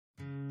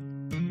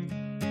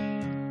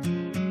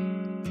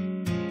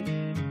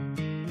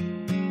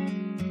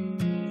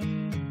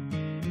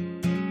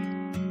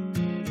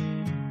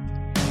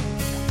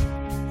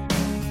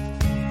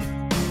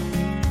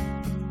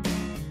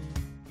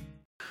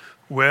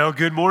Well,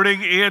 good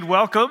morning and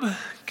welcome.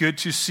 Good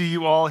to see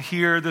you all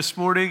here this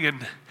morning,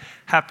 and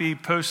happy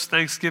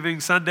post-Thanksgiving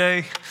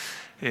Sunday.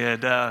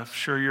 And I'm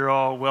sure you're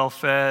all well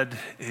fed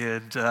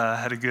and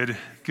had a good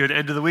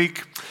end of the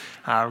week.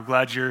 We're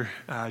glad you're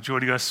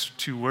joining us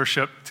to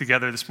worship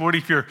together this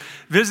morning. If you're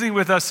visiting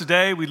with us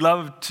today, we'd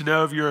love to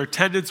know of your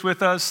attendance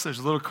with us. There's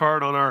a little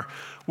card on our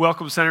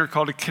Welcome Center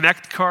called a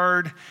Connect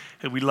card,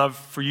 and we'd love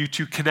for you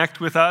to connect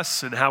with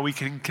us and how we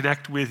can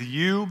connect with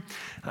you.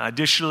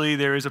 Additionally,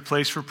 there is a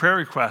place for prayer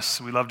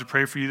requests. We'd love to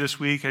pray for you this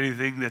week,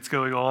 anything that's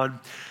going on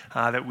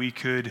that we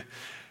could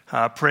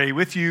pray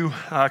with you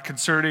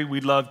concerning.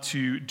 We'd love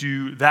to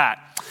do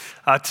that.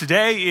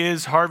 Today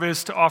is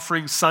Harvest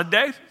Offering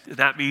Sunday.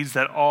 That means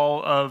that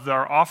all of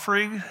our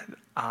offering,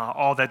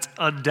 all that's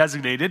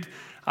undesignated,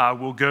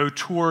 will go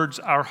towards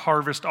our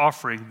harvest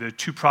offering. The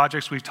two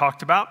projects we've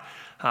talked about,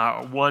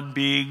 one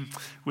being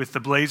with the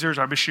Blazers,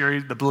 our missionary,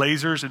 the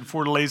Blazers in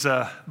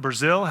Fortaleza,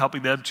 Brazil,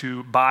 helping them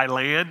to buy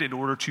land in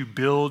order to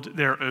build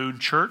their own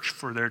church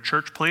for their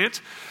church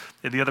plant.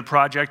 And the other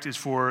project is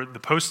for the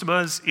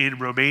Postumas in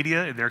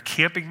Romania in their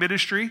camping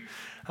ministry,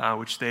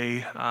 which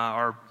they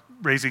are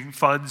raising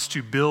funds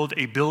to build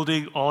a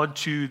building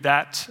onto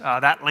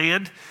that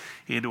land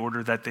in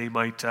order that they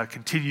might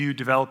continue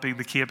developing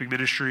the camping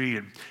ministry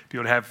and be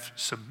able to have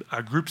some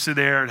groups in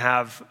there and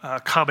have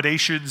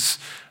accommodations,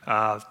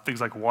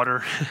 things like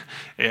water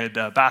and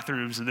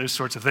bathrooms and those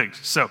sorts of things.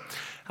 So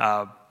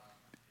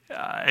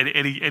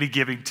any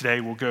giving today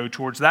will go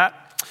towards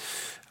that.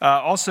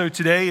 Also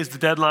today is the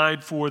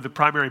deadline for the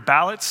primary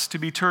ballots to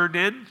be turned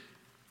in.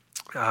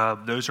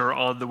 Those are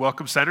on the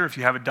Welcome Center. If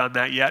you haven't done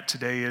that yet,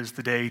 today is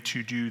the day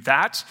to do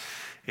that.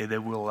 And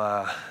then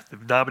the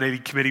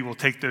nominating committee will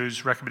take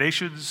those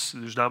recommendations,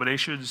 those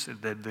nominations,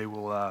 and then they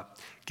will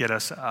get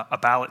us a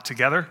ballot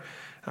together.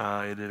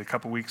 And in a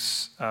couple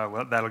weeks,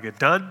 that'll get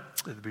done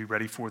and be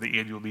ready for the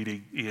annual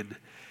meeting in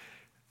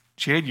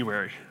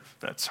January.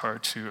 That's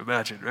hard to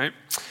imagine, right?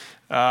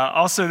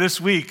 Also this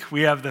week,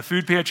 we have the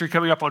food pantry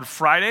coming up on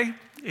Friday,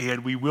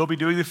 and we will be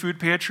doing the food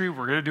pantry.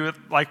 We're going to do it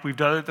like we've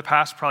done it in the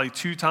past, probably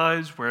 2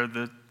 times, where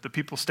the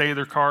people stay in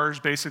their cars,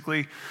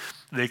 basically.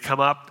 They come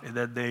up, and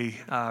then they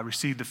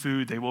receive the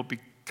food. They won't be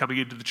coming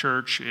into the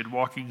church and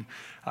walking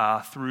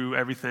through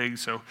everything.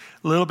 So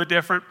a little bit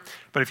different.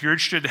 But if you're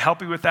interested in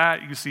helping with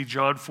that, you can see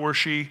John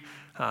Forshee,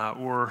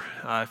 or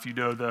if you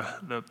know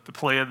the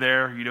plan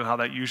there, you know how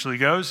that usually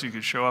goes. You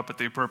can show up at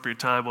the appropriate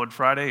time on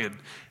Friday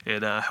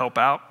and help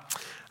out.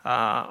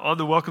 On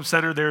the Welcome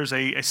Center, there's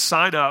a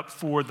sign up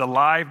for the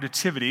live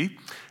nativity.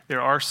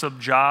 There are some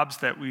jobs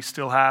that we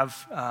still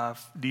have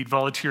need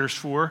volunteers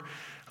for.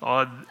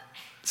 On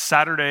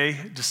Saturday,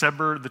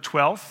 December the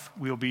 12th,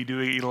 we'll be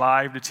doing a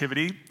live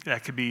nativity.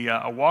 That could be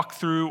a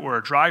walk-through or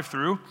a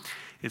drive-through.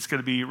 It's going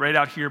to be right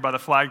out here by the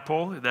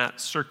flagpole in that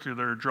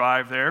circular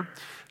drive there.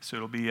 So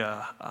it'll be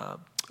a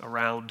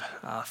round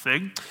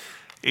thing.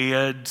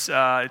 And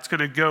it's going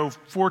to go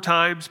 4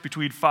 times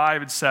between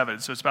 5 and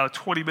 7. So it's about a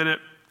 20-minute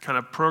kind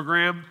of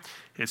program.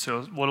 And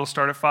so one will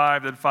start at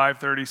 5, then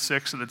 5:30,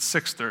 6, and then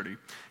 6:30.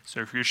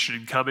 So if you're interested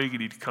in coming, you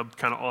need to come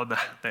kind of on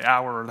the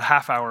hour or the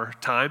half-hour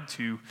time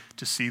to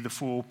see the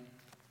full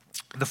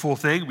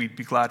thing. We'd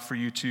be glad for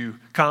you to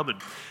come.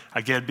 And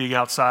again, being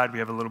outside, we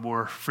have a little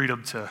more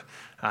freedom to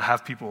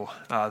have people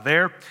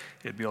there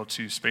and be able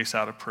to space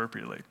out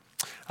appropriately.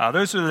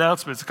 Those are the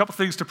announcements. A couple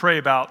things to pray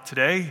about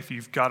today. If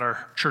you've got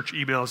our church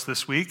emails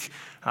this week,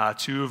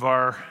 2 of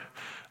our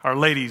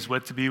ladies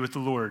went to be with the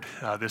Lord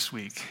this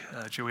week,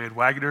 Joanne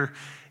Wagner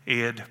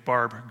and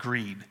Barb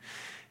Green.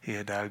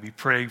 And I'll be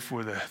praying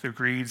for the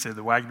Greens and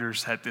the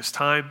Wagners at this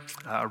time.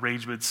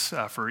 Arrangements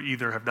for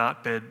either have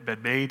not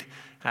been made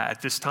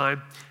at this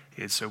time.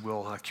 And so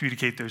we'll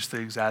communicate those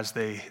things as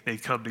they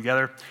come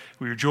together.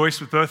 We rejoice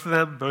with both of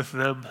them. Both of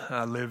them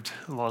lived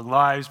long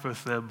lives. Both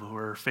of them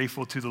were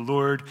faithful to the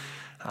Lord.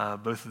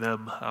 Both of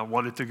them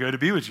wanted to go to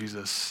be with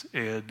Jesus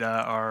and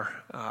are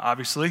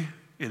obviously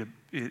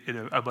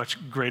in a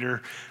much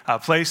greater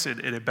place and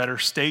in a better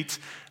state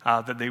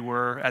than they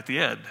were at the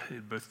end.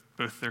 And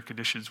both their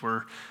conditions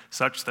were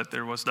such that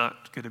there was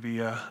not going to be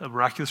a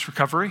miraculous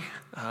recovery.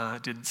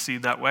 It didn't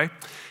seem that way.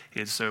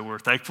 And so we're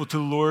thankful to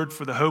the Lord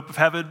for the hope of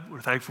heaven. We're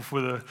thankful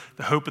for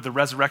the hope of the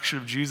resurrection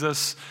of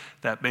Jesus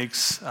that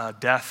makes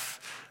death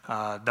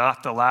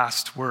not the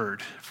last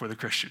word for the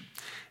Christian.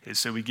 And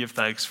so we give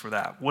thanks for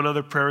that. One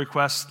other prayer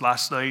request.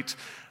 Last night,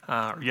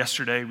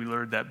 yesterday, we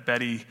learned that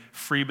Betty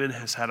Freeman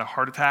has had a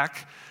heart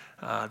attack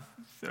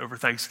over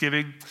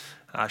Thanksgiving.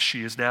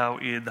 She is now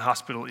in the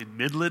hospital in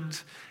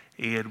Midland,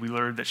 and we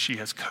learned that she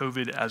has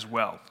COVID as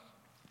well.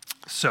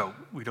 So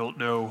we don't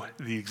know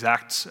the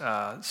exact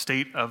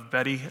state of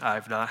Betty.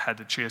 I've not had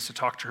the chance to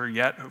talk to her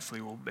yet.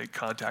 Hopefully we'll make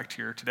contact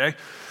here today,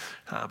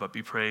 but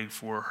be praying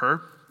for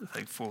her.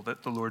 Thankful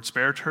that the Lord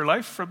spared her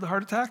life from the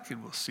heart attack,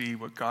 and we'll see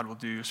what God will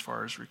do as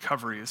far as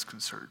recovery is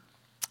concerned.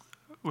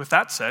 With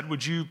that said,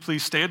 would you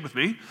please stand with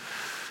me,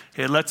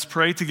 and let's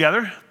pray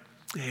together,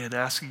 and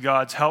asking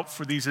God's help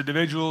for these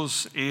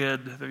individuals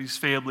and these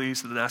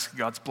families, and then asking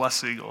God's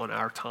blessing on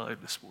our time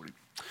this morning.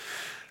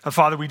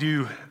 Father, we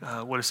do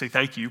want to say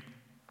thank you.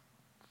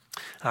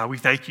 We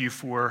thank you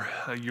for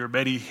your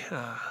many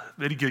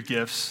good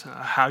gifts,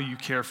 how you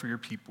care for your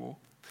people.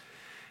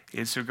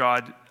 And so,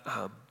 God,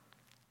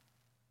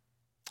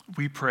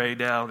 we pray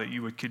now that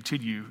you would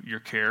continue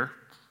your care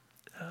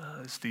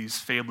as these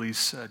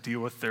families deal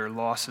with their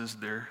losses,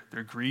 their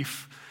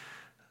grief.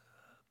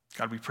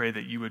 God, we pray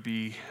that you would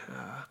give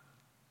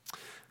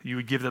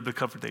them the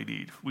comfort they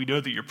need. We know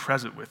that you're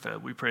present with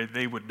them. We pray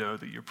they would know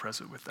that you're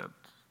present with them.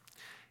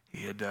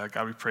 And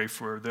God, we pray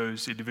for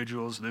those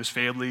individuals and those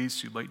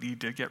families who might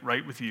need to get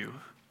right with you.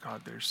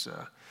 God, there's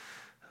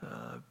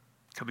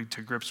coming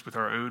to grips with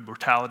our own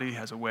mortality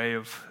as a way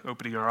of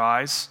opening our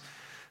eyes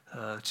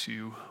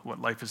to what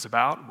life is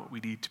about and what we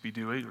need to be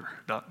doing or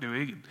not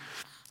doing. And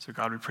so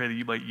God, we pray that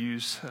you might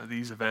use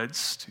these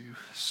events to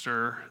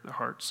stir the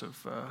hearts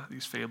of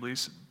these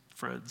families and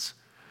friends.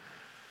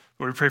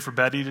 Lord, we pray for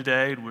Betty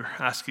today, and we're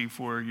asking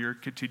for your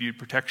continued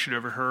protection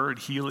over her and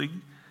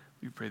healing.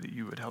 We pray that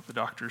you would help the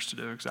doctors to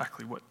know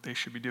exactly what they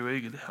should be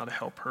doing and how to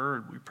help her,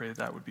 and we pray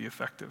that would be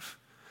effective.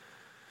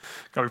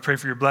 God, we pray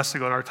for your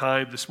blessing on our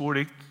time this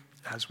morning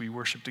as we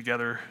worship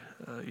together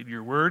in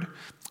your word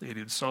and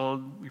in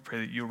song. We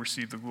pray that you'll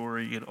receive the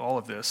glory in all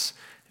of this,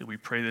 and we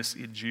pray this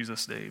in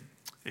Jesus' name.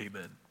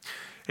 Amen.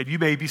 And you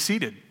may be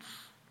seated.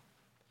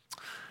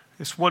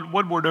 Just one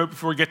more note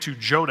before we get to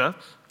Jonah.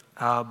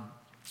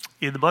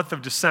 In the month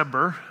of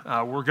December,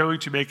 we're going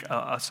to make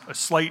a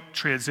slight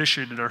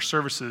transition in our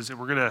services, and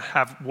we're going to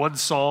have one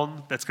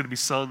song that's going to be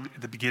sung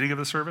at the beginning of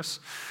the service,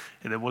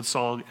 and then one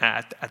song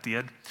at the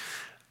end.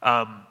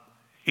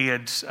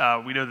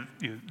 We know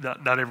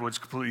that not everyone's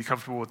completely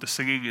comfortable with the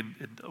singing,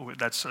 and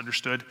that's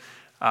understood.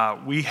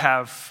 We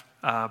have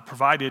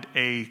provided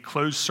a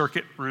closed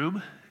circuit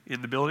room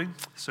in the building,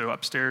 so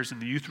upstairs in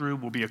the youth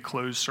room will be a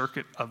closed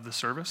circuit of the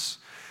service.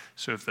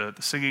 So if the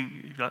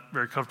singing, you're not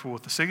very comfortable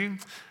with the singing,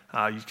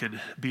 you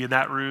can be in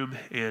that room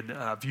and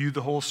view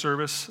the whole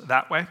service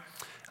that way,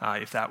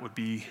 if that would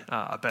be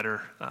a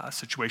better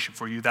situation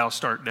for you. That'll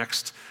start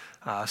next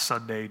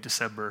Sunday,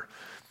 December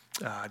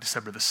the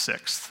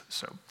 6th.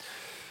 So,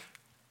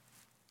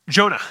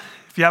 Jonah,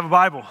 if you have a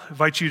Bible, I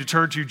invite you to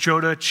turn to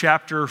Jonah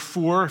chapter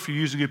 4. If you're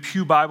using a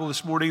Pew Bible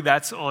this morning,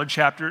 that's on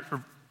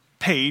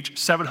page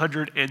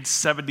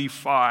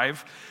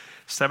 775.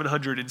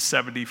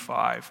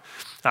 775.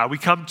 We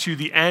come to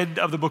the end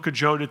of the book of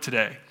Jonah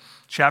today.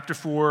 Chapter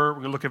 4, we're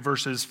going to look at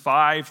verses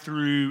 5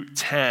 through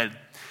 10.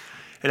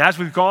 And as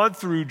we've gone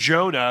through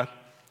Jonah,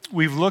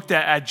 we've looked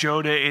at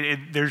Jonah,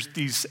 and there's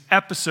these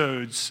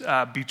episodes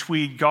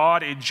between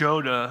God and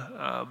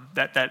Jonah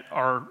that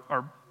are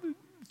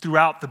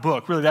throughout the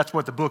book. Really, that's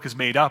what the book is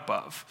made up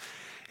of.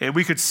 And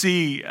we could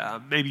see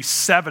maybe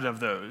 7 of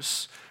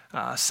those.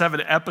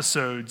 7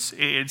 episodes,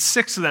 and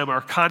 6 of them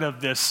are kind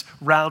of this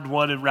round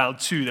 1 and round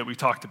 2 that we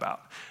talked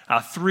about.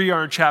 3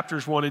 are in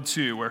chapters 1 and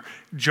 2, where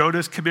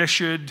Jonah's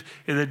commissioned,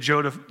 and then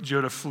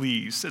Jonah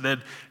flees, and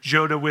then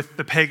Jonah with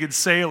the pagan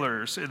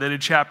sailors, and then in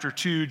chapter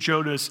 2,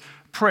 Jonah's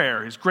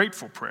prayer, his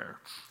grateful prayer.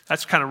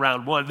 That's kind of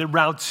round 1. Then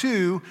round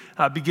 2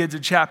 begins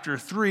in chapter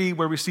 3,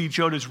 where we see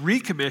Jonah's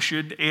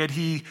recommissioned, and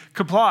he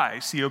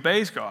complies, he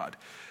obeys God.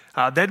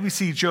 Then we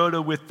see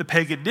Jonah with the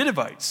pagan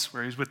Ninevites,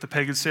 where he's with the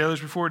pagan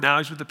sailors before. Now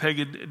he's with the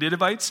pagan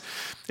Ninevites.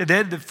 And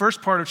then the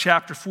first part of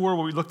chapter 4,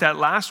 what we looked at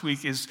last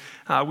week, is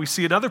we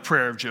see another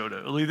prayer of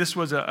Jonah. Only this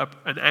was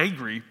an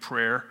angry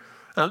prayer.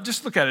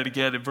 Just look at it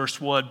again in verse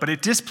 1. But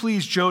it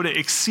displeased Jonah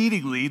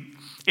exceedingly,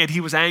 and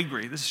he was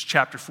angry. This is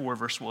chapter 4,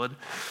 verse 1.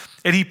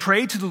 And he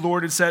prayed to the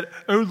Lord and said,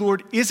 "O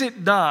Lord, is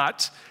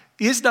not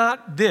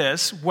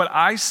this what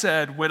I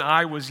said when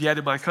I was yet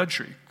in my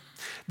country?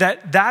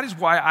 That is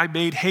why I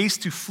made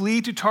haste to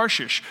flee to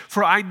Tarshish,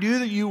 for I knew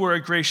that you were a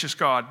gracious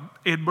God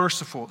and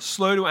merciful,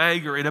 slow to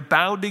anger, and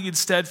abounding in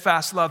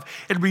steadfast love,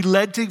 and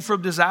relenting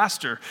from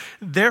disaster.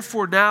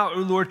 Therefore now, O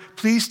Lord,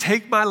 please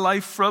take my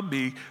life from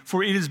me,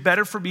 for it is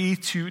better for me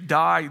to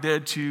die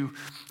than to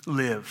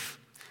live."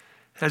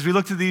 As we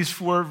looked at these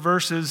 4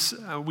 verses,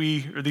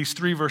 these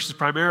 3 verses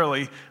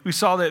primarily, we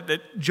saw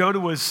that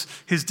Jonah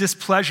his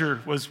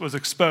displeasure was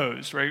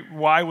exposed, right?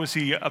 Why was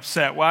he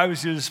upset? Why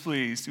was he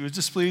displeased? He was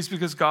displeased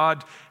because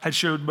God had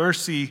shown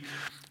mercy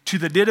to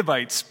the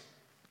Ninevites.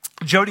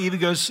 Jonah even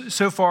goes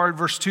so far in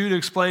verse 2 to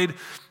explain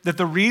that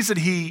the reason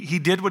he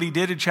did what he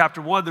did in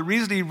chapter 1, the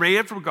reason he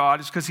ran from God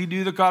is because he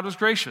knew that God was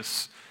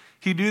gracious.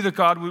 He knew that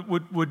God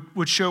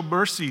would show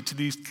mercy to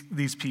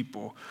these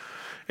people.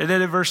 And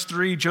then in verse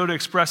 3, Jonah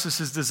expresses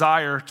his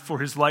desire for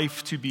his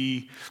life to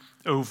be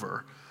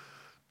over.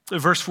 In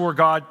verse 4,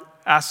 God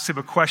asks him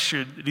a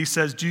question, and he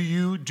says, "Do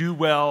you do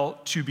well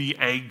to be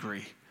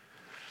angry?"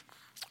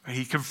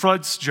 He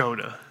confronts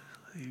Jonah.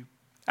 He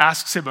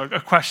asks him a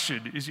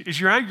question. Is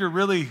your anger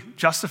really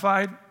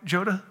justified,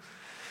 Jonah?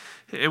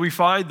 And we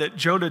find that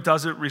Jonah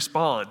doesn't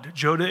respond.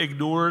 Jonah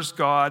ignores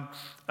God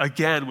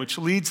again, which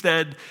leads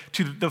then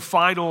to the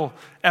final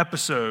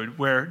episode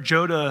where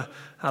Jonah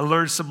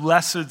learns some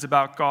lessons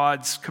about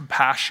God's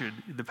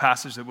compassion in the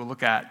passage that we'll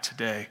look at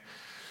today.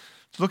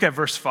 Look at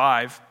verse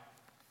 5.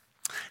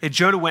 And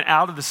Jonah went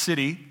out of the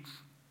city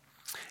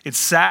and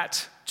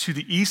sat to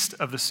the east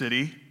of the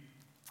city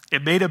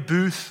and made a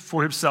booth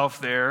for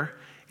himself there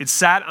and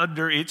sat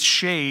under its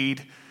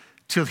shade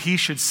till he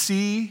should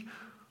see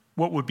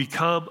what would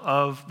become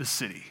of the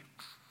city.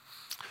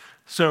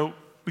 So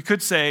we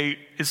could say,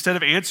 instead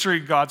of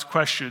answering God's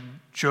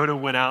question, Jonah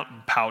went out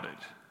and pouted,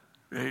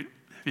 right?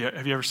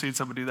 Have you ever seen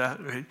someone do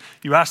that? Right?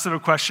 You ask them a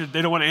question,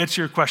 they don't want to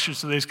answer your question,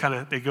 so they just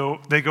they go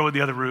in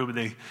the other room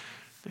and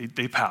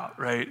they pout,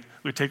 right?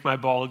 I'm going to take my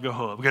ball and go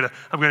home.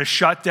 I'm going to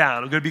shut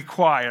down. I'm going to be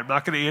quiet. I'm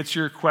not going to answer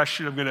your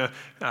question. I'm going to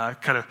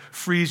kind of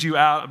freeze you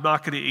out. I'm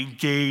not going to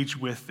engage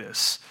with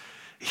this.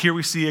 Here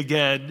we see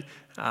again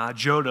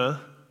Jonah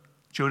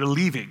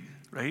leaving,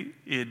 right?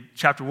 In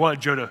chapter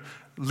 1, Jonah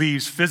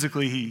leaves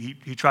physically.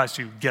 He tries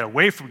to get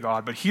away from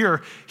God, but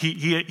here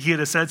he in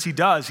a sense he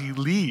does. He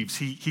leaves.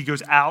 He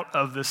goes out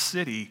of the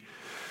city,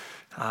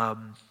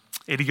 and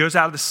he goes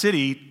out of the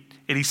city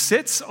and he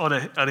sits on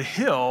a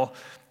hill.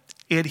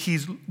 And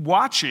he's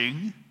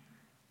watching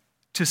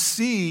to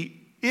see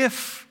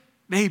if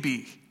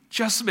maybe,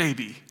 just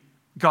maybe,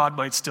 God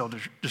might still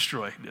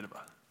destroy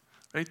Nineveh.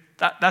 Right?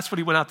 That's what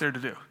he went out there to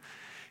do.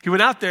 He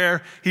went out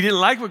there, he didn't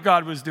like what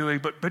God was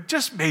doing, but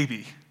just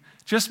maybe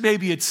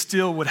it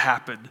still would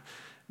happen.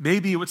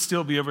 Maybe it would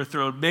still be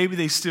overthrown. Maybe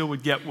they still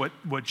would get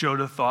what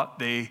Jonah thought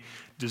they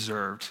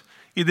deserved.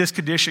 In this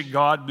condition,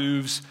 God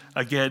moves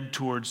again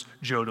towards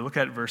Jonah. Look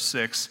at verse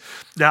 6.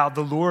 Now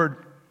the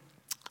Lord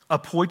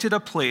appointed a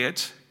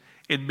plant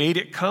and made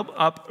it come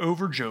up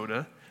over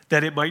Jonah,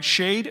 that it might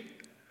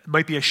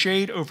be a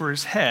shade over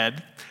his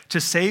head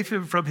to save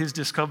him from his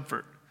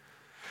discomfort.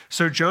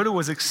 So Jonah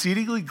was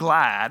exceedingly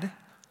glad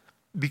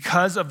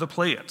because of the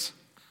plant.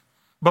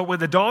 But when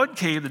the dawn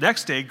came the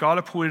next day, God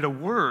appointed a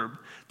worm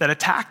that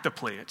attacked the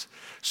plant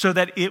so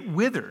that it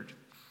withered.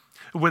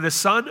 When the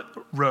sun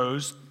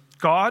rose,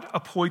 God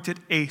appointed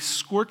a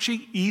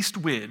scorching east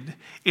wind,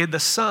 and the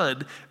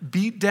sun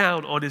beat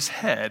down on his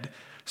head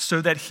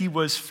so that he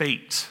was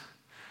faint.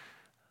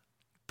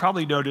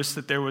 Probably noticed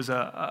that there was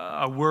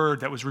a word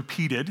that was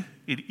repeated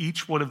in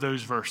each one of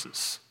those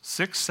verses,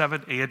 6,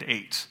 7, and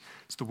 8.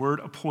 It's the word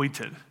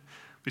appointed.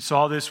 We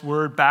saw this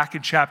word back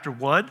in chapter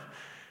 1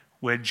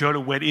 when Jonah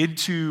went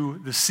into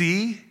the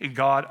sea and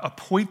God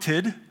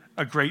appointed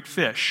a great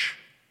fish,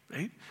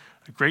 right?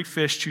 A great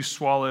fish to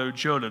swallow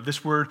Jonah.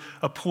 This word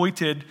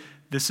appointed,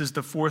 this is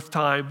the fourth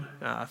time,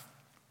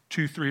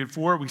 2, 3, and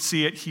 4. We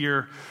see it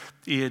here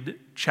in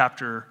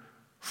chapter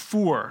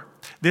 4.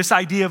 This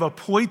idea of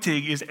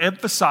appointing is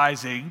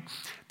emphasizing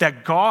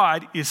that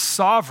God is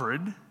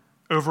sovereign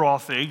over all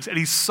things, and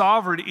he's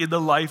sovereign in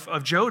the life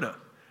of Jonah.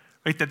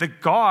 Right?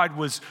 That God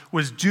was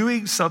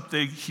doing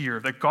something here,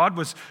 that God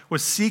was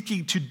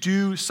seeking to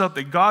do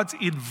something. God's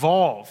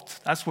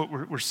involved. That's what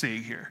we're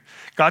seeing here.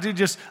 God didn't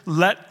just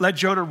let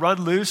Jonah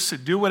run loose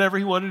and do whatever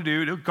he wanted to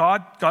do. No,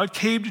 God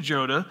came to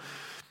Jonah.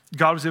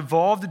 God was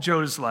involved in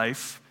Jonah's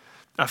life.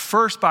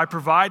 First, by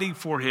providing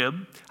for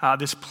him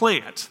this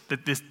plant,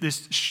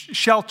 this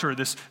shelter,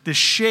 this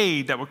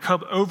shade that would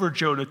come over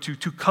Jonah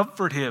to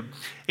comfort him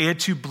and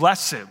to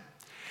bless him.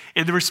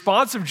 And the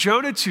response of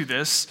Jonah to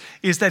this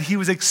is that he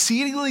was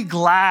exceedingly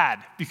glad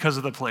because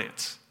of the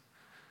plant.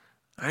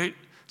 Right?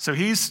 So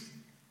he's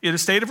in a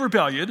state of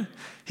rebellion.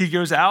 He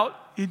goes out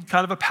in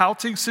kind of a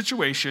pouting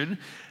situation,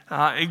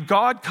 and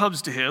God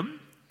comes to him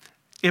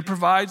and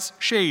provides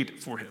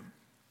shade for him.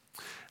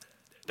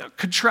 Now,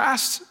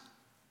 contrast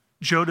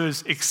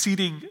Jonah's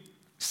being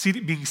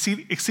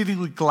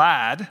exceedingly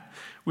glad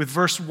with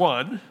verse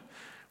 1,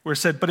 where it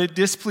said, but it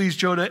displeased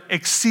Jonah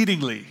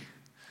exceedingly.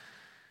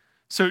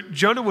 So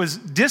Jonah was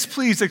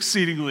displeased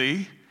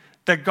exceedingly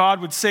that God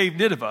would save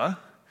Nineveh,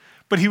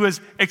 but he was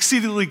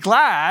exceedingly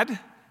glad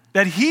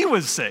that he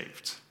was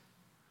saved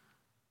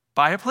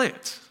by a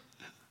plant.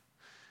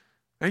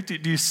 Right?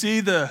 Do you see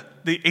the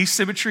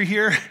asymmetry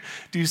here?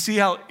 Do you see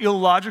how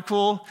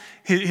illogical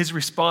his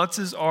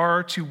responses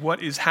are to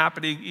what is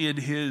happening in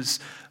his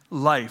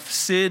life?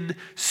 Sin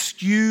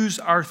skews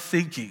our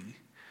thinking.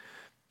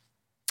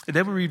 And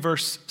then we read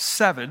verse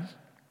 7,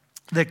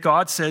 that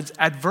God sends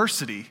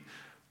adversity.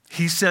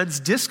 He sends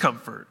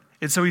discomfort.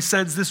 And so he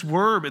sends this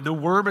worm, and the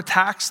worm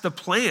attacks the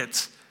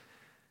plant.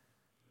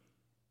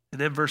 And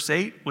then verse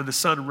 8, when the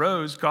sun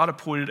rose, God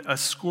appointed a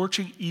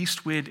scorching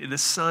east wind, and the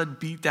sun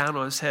beat down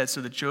on his head so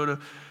that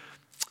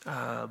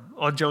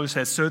on Jonah's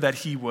head so that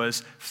he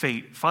was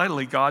faint.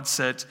 Finally, God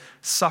sent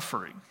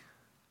suffering.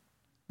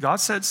 God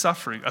sent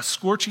suffering, a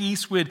scorching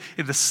east wind,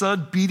 and the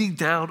sun beating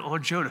down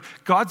on Jonah.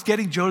 God's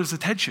getting Jonah's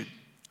attention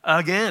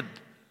again.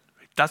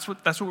 That's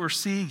what we're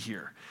seeing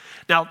here.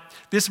 Now,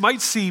 this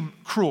might seem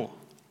cruel,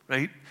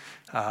 right?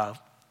 A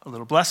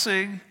little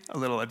blessing, a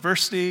little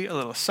adversity, a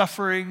little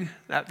suffering.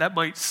 That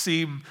might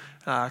seem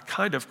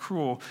kind of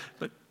cruel,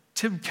 but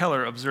Tim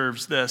Keller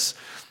observes this.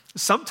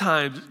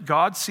 Sometimes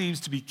God seems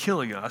to be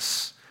killing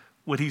us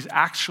when he's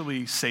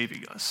actually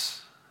saving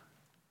us.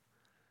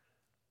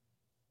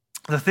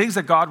 The things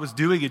that God was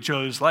doing in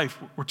Jonah's life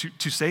were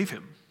to save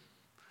him.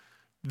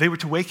 They were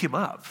to wake him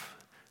up.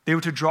 They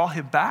were to draw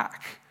him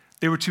back.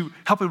 They were to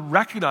help him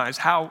recognize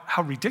how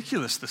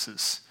ridiculous this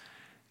is.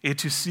 and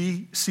to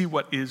see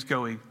what is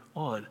going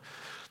on.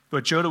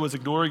 But Jonah was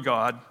ignoring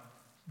God.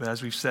 But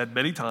as we've said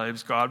many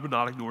times, God would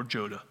not ignore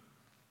Jonah.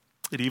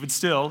 And even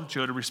still,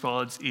 Jonah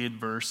responds in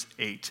verse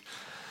 8.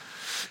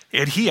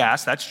 And he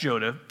asked, that's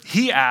Jonah,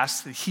 he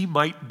asked that he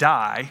might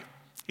die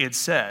and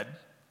said,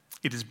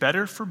 "It is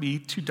better for me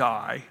to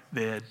die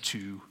than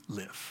to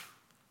live."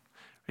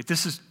 Right?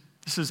 This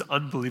is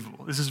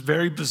unbelievable. This is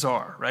very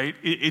bizarre, right?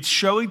 It's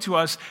showing to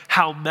us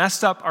how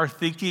messed up our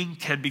thinking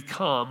can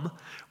become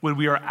when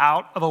we are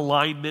out of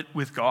alignment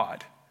with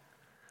God.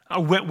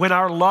 When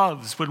our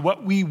loves, when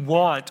what we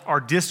want are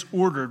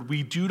disordered,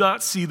 we do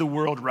not see the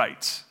world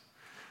right.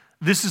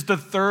 This is the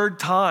third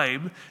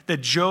time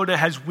that Jonah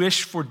has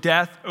wished for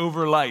death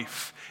over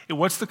life. And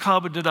what's the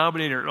common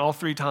denominator in all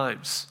three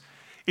times?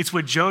 It's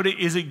when Jonah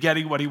isn't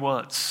getting what he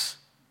wants.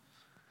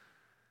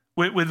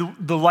 When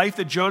the life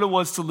that Jonah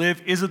wants to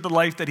live isn't the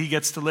life that he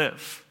gets to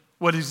live.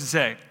 What does he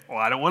say? Well,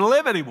 I don't want to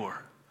live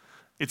anymore.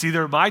 It's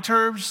either my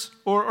terms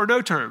or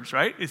no terms,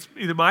 right? It's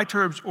either my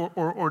terms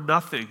or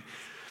nothing.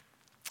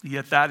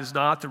 Yet that is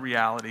not the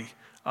reality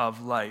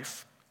of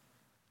life.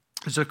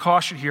 There's a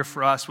caution here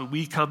for us when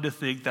we come to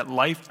think that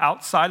life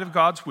outside of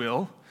God's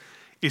will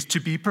is to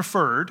be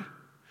preferred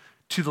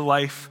to the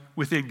life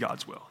within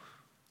God's will.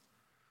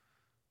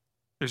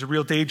 There's a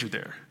real danger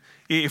there.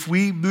 If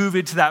we move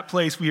into that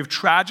place, we have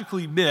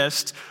tragically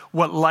missed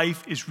what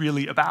life is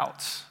really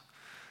about.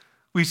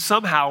 We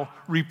somehow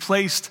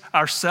replaced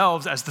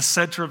ourselves as the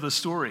center of the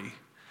story.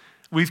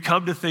 We've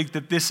come to think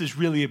that this is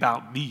really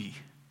about me.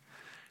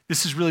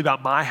 This is really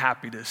about my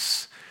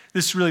happiness.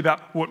 This is really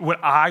about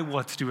what I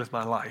want to do with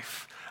my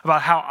life,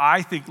 about how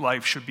I think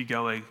life should be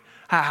going,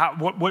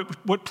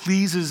 what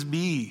pleases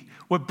me,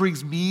 what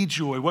brings me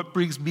joy, what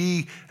brings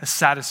me a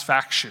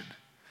satisfaction.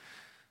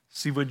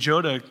 See, when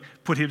Jonah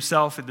put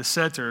himself in the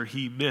center,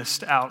 he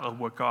missed out on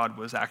what God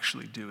was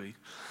actually doing.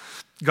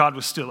 God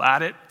was still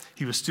at it.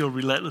 He was still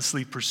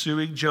relentlessly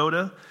pursuing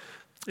Jonah.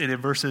 And in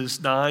verses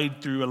 9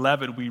 through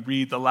 11, we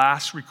read the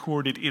last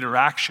recorded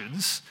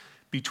interactions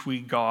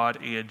between God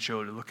and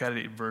Jonah. Look at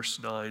it in verse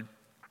 9.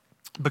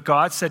 But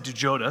God said to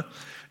Jonah,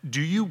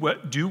 do you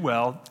do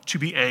well to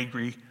be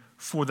angry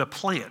for the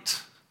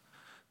plant?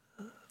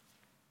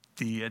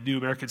 The New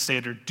American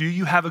Standard, do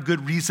you have a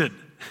good reason?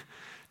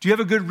 Do you have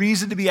a good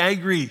reason to be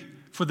angry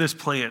for this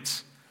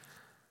plant?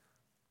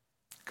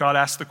 God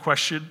asked the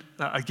question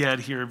again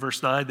here in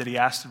verse 9 that he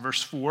asked in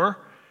verse 4.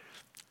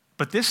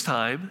 But this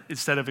time,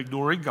 instead of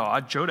ignoring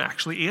God, Jonah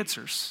actually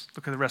answers.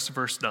 Look at the rest of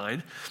verse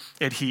 9.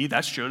 And he,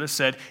 that's Jonah,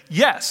 said,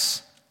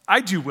 "Yes,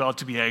 I do well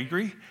to be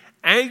angry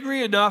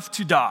enough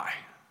to die."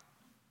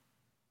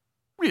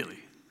 Really?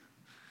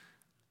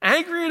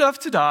 Angry enough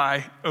to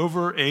die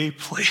over a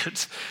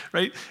plant,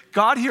 right?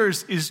 God here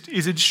is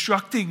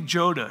instructing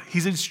Jonah.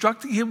 He's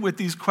instructing him with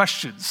these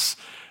questions.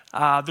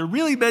 They're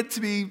really meant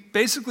to be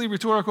basically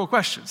rhetorical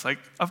questions. Like,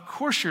 of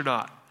course you're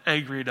not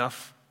angry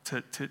enough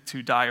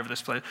to die over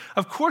this plant.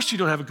 Of course you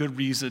don't have a good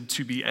reason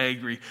to be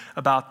angry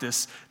about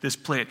this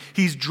plant.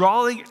 He's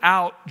drawing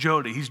out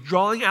Jonah. He's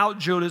drawing out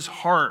Jonah's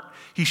heart.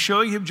 He's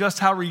showing him just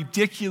how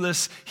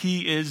ridiculous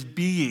he is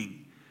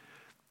being.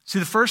 See,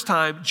 the first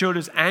time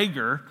Jonah's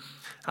anger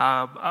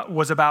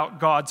was about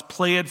God's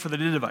plan for the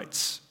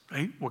Ninevites,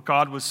 right? What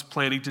God was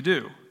planning to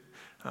do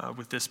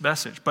with this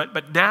message.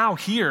 But now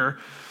here,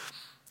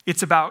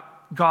 it's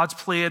about God's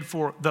plan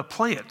for the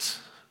plant.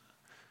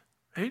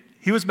 Right?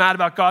 He was mad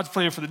about God's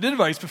plan for the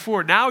Ninevites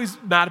before. Now he's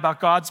mad about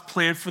God's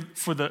plan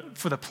for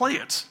the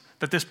plant,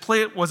 that this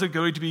plant wasn't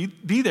going to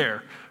be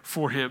there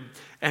for him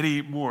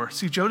anymore.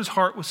 See, Jonah's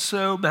heart was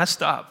so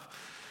messed up.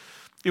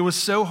 It was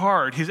so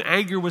hard. His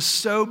anger was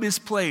so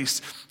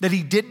misplaced that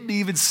he didn't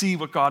even see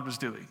what God was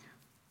doing.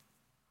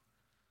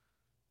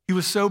 He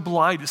was so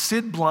blind.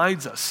 Sin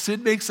blinds us.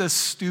 Sin makes us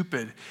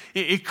stupid.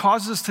 It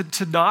causes us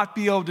to not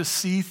be able to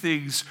see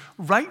things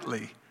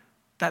rightly.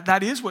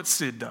 That is what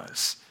sin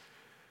does.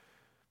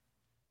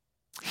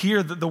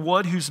 Here, the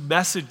one whose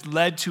message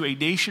led to a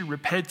nation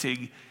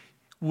repenting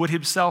would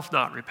himself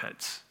not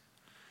repent.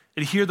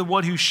 And here, the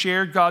one who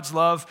shared God's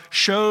love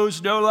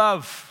shows no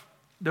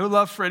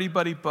love for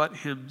anybody but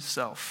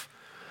himself.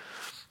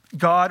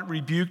 God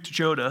rebuked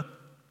Jonah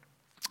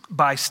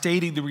by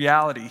stating the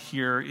reality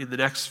here in the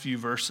next few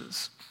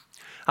verses.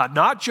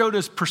 Not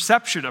Jonah's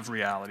perception of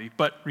reality,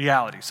 but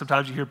reality.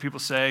 Sometimes you hear people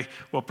say,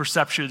 well,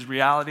 perception is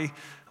reality.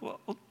 Well,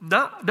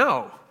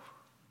 no,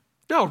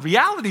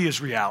 reality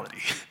is reality.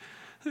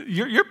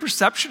 Your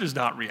perception is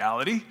not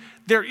reality.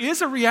 There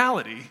is a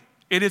reality,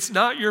 and it's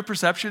not your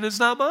perception, it's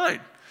not mine.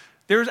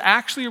 There's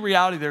actually a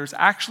reality, there's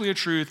actually a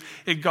truth,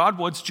 and God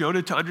wants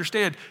Jonah to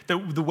understand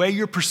that the way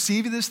you're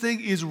perceiving this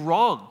thing is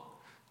wrong.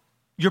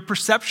 Your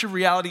perception of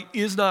reality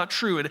is not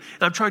true, and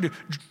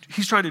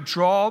he's trying to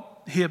draw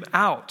him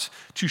out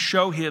to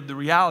show him the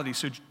reality.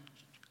 So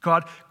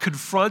God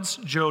confronts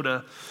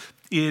Jonah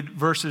in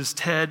verses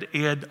 10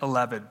 and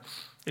 11,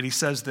 and he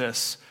says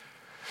this,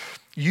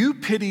 "You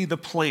pity the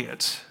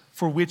plant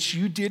for which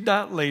you did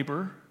not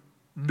labor,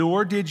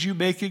 nor did you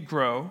make it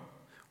grow,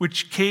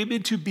 which came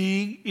into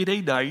being in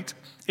a night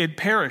and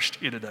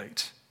perished in a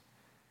night.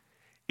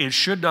 And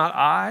should not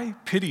I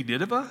pity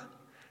Nineveh,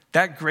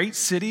 that great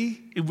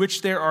city in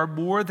which there are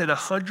more than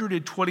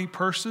 120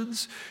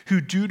 persons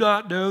who do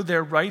not know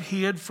their right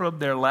hand from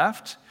their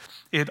left,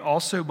 and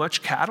also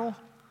much cattle?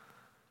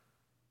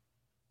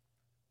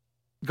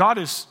 God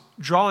is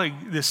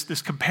drawing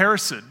this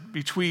comparison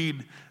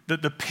between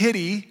the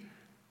pity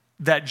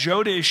that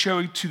Jonah is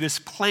showing to this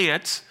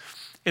plant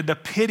and the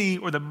pity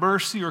or the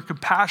mercy or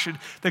compassion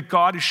that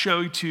God is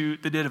showing to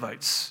the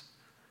Ninevites.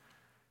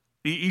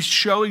 He's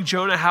showing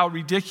Jonah how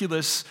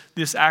ridiculous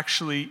this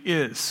actually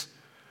is.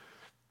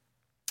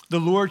 The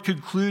Lord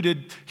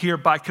concluded here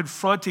by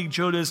confronting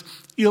Jonah's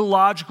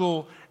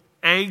illogical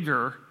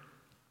anger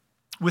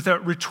with a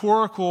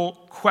rhetorical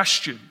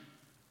question.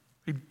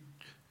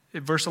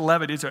 In verse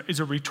 11 is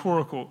a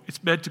rhetorical,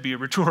 it's meant to be a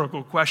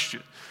rhetorical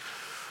question.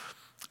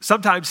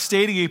 Sometimes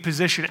stating a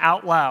position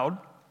out loud,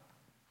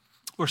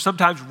 or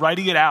sometimes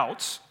writing it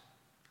out,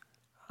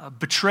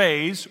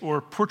 betrays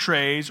or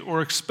portrays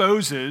or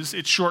exposes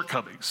its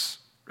shortcomings,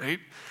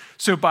 right?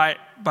 So by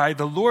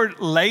the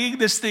Lord laying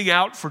this thing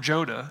out for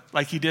Jonah,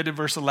 like he did in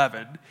verse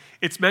 11,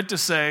 it's meant to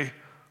say,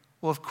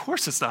 well, of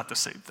course it's not the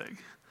same thing.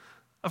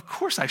 Of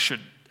course I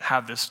shouldn't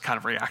have this kind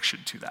of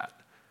reaction to that.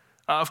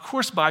 Of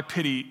course my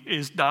pity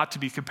is not to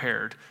be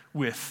compared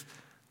with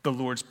the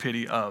Lord's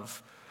pity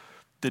of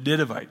the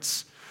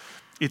Ninevites.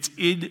 It's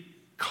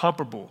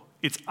incomparable.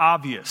 It's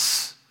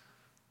obvious.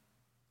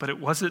 But it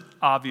wasn't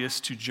obvious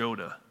to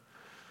Jonah.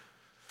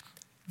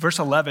 Verse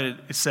 11,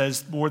 it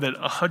says more than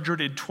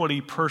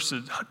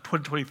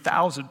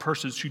 120,000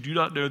 persons who do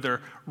not know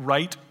their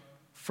right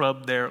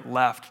from their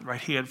left, right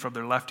hand from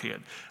their left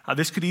hand.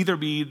 This could either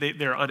mean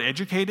they're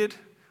uneducated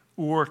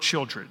or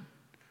children.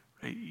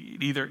 Right?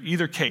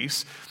 Either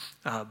case,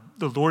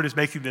 the Lord is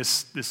making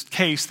this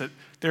case that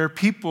there are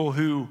people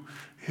who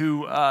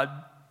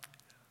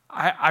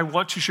I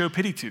want to show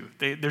pity to.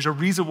 There's a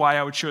reason why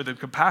I would show them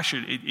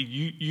compassion.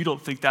 You don't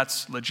think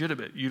that's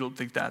legitimate. You don't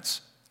think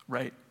that's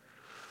right.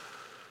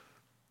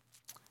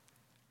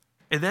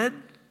 And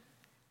then,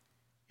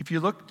 if you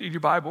look in your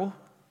Bible,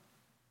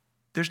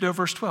 there's no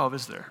verse 12,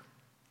 is there?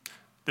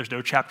 There's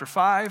no chapter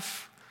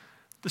 5.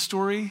 The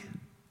story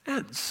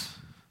ends.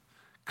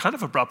 Kind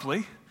of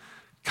abruptly,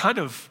 kind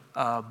of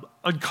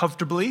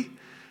uncomfortably.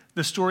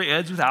 The story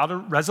ends without a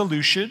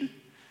resolution.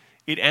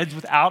 It ends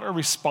without a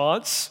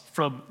response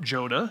from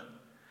Jonah.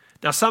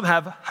 Now, some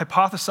have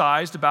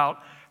hypothesized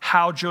about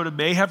how Jonah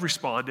may have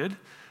responded,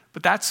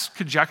 but that's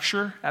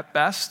conjecture at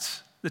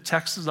best. The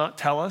text does not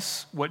tell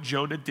us what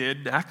Jonah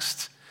did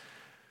next.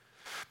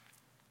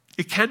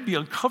 It can be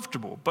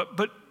uncomfortable,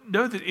 but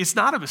know that it's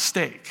not a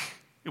mistake.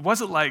 It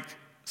wasn't like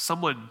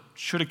someone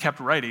should have kept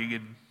writing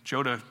and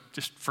Jonah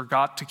just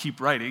forgot to keep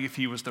writing if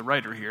he was the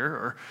writer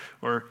here,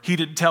 or he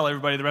didn't tell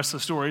everybody the rest of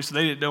the story, so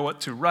they didn't know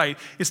what to write.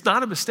 It's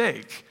not a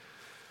mistake.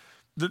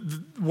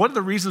 One of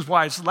the reasons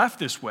why it's left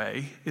this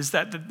way is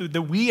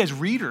that we as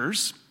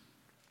readers,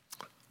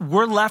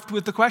 we're left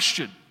with the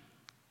question.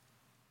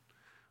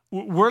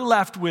 We're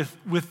left with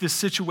this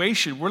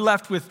situation. We're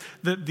left with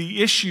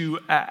the issue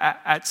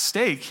at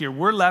stake here.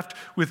 We're left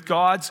with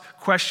God's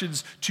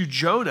questions to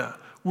Jonah.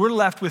 We're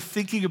left with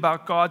thinking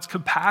about God's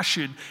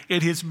compassion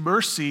and his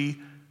mercy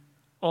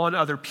on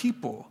other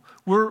people.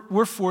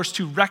 We're forced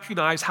to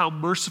recognize how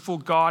merciful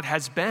God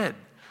has been,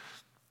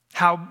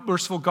 how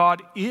merciful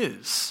God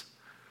is.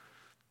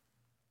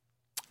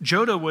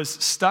 Jonah was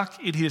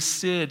stuck in his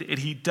sin and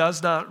he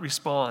does not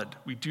respond.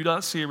 We do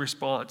not see a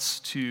response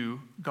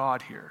to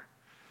God here.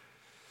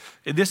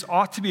 And this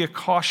ought to be a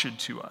caution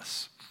to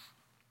us.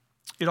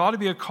 It ought to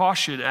be a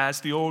caution, as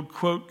the old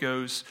quote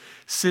goes,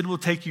 sin will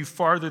take you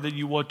farther than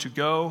you want to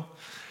go,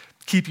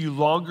 keep you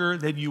longer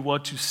than you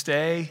want to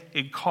stay,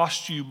 and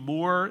cost you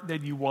more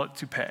than you want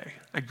to pay.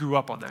 I grew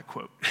up on that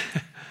quote.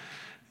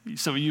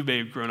 Some of you may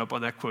have grown up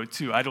on that quote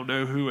too. I don't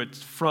know who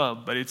it's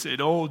from, but it's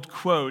an old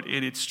quote,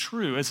 and it's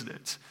true, isn't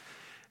it?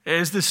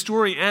 As the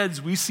story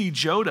ends, we see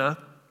Jonah,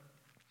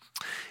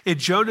 and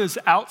Jonah's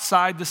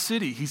outside the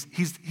city.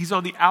 He's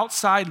on the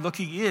outside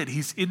looking in.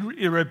 He's in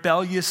a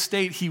rebellious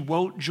state. He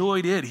won't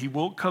join in. He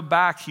won't come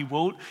back. He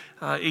won't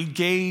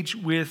engage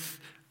with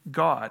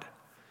God.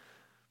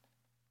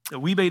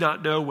 And we may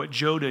not know what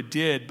Jonah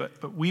did,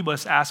 but we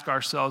must ask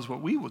ourselves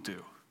what we will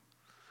do.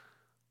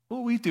 What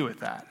will we do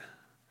with that?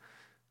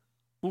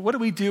 Well, what do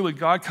we do when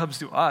God comes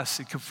to us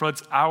and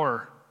confronts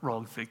our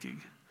wrong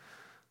thinking?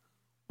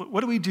 What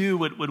do we do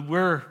when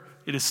we're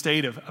in a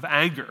state of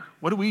anger?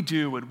 What do we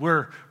do when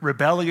we're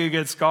rebelling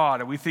against God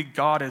and we think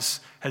God has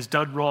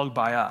done wrong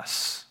by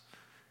us?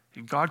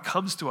 And God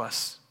comes to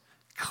us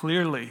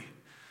clearly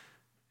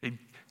and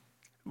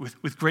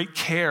with great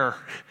care.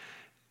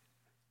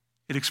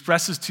 It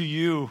expresses to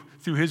you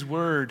through his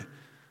word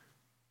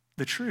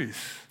the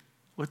truth.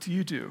 What do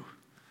you do?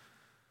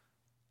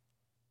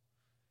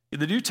 In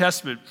the New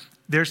Testament,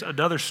 there's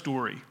another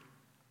story,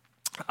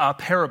 a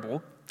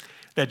parable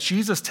that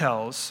Jesus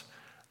tells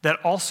that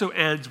also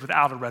ends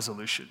without a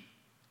resolution.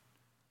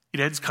 It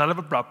ends kind of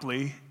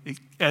abruptly. It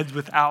ends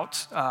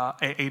without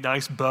a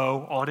nice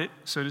bow on it,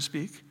 so to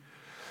speak.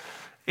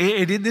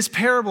 And in this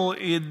parable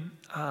in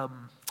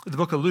in the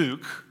book of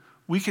Luke,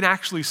 we can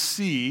actually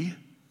see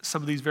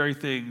some of these very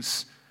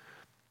things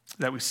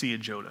that we see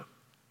in Jonah.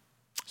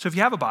 So if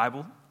you have a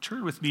Bible,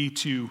 turn with me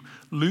to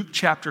Luke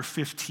chapter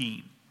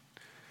 15.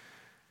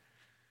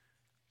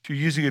 If you're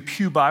using a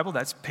Pew Bible,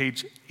 that's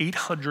page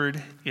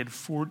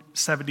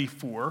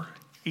 874.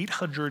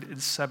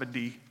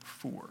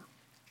 874.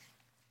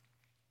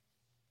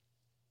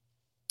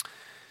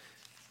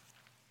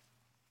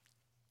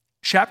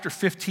 Chapter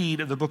 15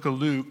 of the book of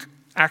Luke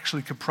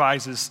actually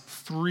comprises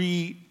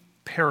three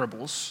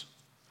parables: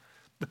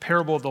 the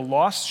parable of the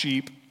lost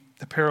sheep,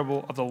 the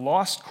parable of the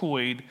lost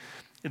coin,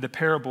 and the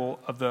parable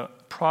of the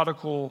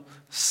prodigal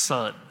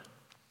son.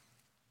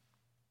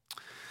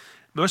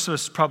 Most of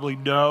us probably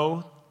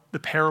know the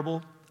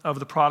parable of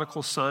the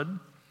prodigal son,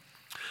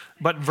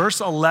 but in verse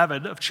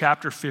 11 of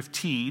chapter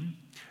 15,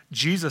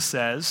 Jesus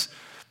says,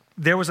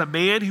 there was a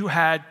man who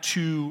had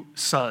two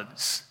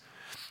sons.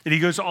 And he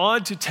goes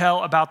on to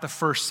tell about the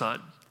first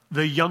son,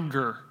 the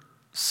younger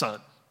son.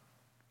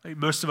 Right?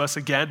 Most of us,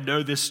 again,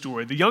 know this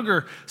story. The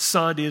younger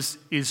son is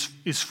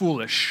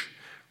foolish.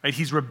 Right?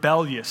 He's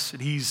rebellious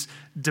and he's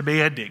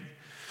demanding.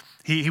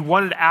 He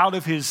wanted out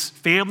of his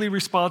family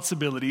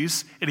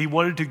responsibilities and he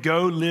wanted to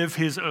go live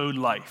his own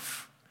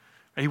life.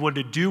 Right? He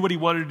wanted to do what he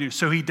wanted to do.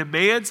 So he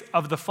demands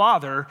of the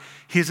father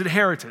his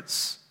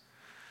inheritance,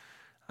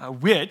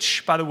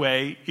 which, by the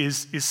way,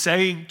 is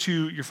saying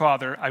to your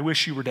father, I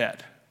wish you were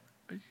dead.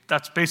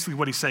 That's basically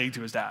what he's saying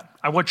to his dad.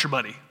 I want your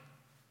money.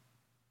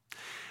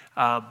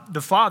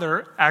 The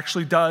father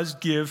actually does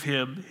give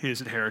him his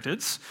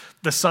inheritance.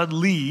 The son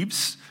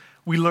leaves.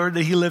 We learn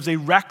that he lives a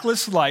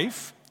reckless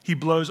life. He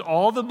blows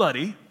all the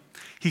money.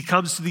 He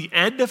comes to the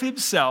end of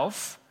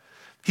himself.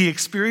 He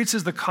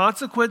experiences the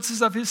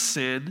consequences of his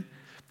sin.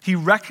 He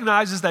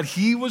recognizes that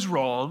he was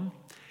wrong,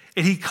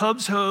 and he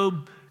comes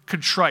home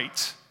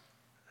contrite.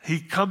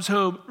 He comes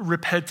home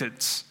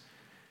repentant.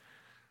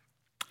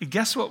 And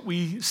guess what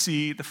we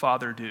see the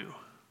father do?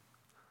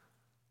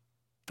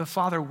 The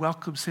father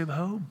welcomes him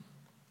home.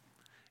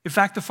 In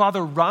fact, the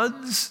father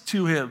runs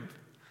to him.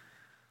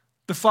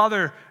 The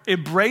father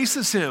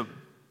embraces him.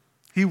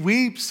 He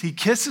weeps. He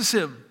kisses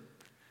him.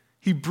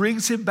 He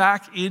brings him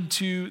back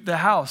into the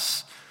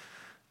house.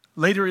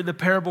 Later in the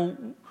parable,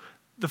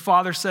 the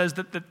father says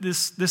that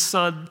this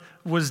son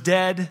was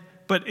dead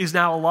but is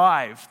now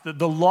alive.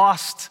 The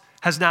lost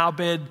has now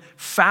been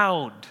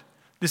found.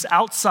 This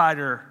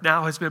outsider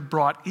now has been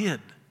brought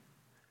in.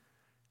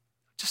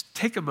 Just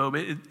take a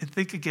moment and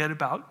think again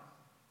about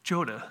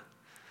Jonah.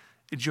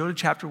 In Jonah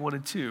chapter 1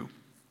 and 2,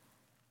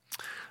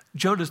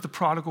 Jonah's the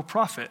prodigal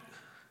prophet.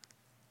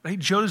 Right?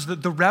 Jonah's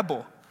the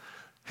rebel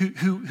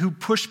who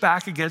pushed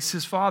back against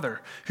his father,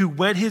 who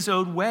went his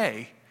own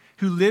way,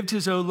 who lived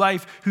his own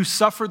life, who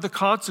suffered the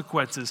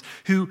consequences,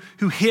 who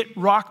hit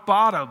rock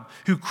bottom,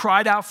 who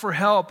cried out for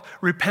help,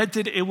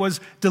 repented, and was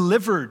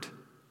delivered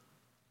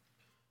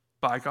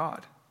by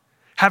God.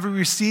 Having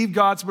received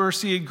God's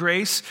mercy and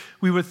grace,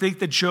 we would think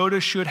that Jonah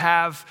should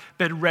have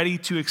been ready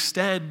to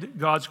extend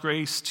God's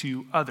grace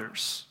to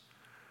others.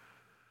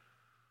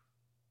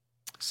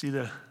 See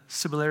the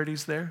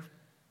similarities there?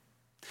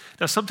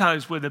 Now,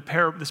 sometimes when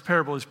this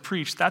parable is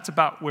preached, that's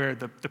about where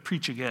the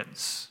preaching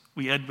ends.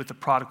 We end with the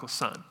prodigal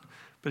son.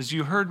 But as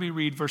you heard me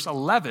read verse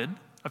 11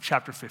 of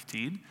chapter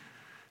 15,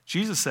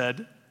 Jesus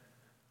said,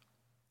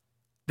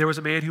 there was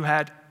a man who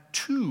had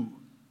two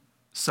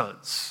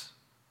sons.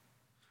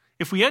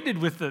 If we ended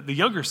with the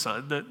younger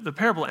son, the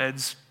parable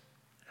ends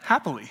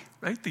happily,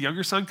 right? The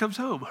younger son comes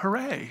home.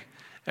 Hooray.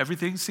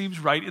 Everything seems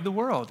right in the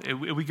world.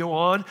 And we go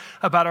on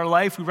about our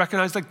life. We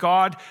recognize that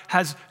God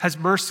has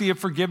mercy and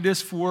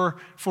forgiveness for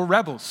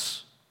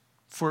rebels,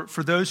 for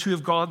those who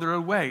have gone their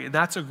own way. And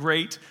that's a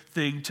great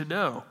thing to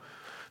know.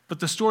 But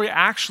the story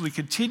actually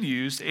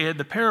continues, and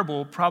the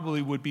parable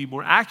probably would be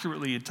more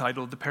accurately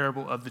entitled the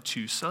parable of the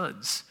two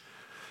sons.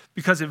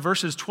 Because in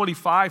verses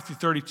 25 through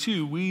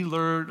 32, we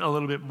learn a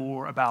little bit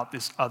more about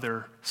this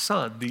other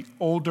son, the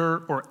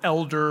older or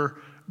elder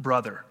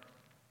brother.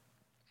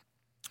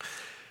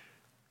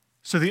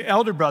 So the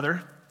elder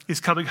brother is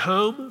coming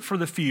home from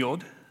the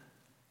field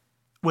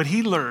when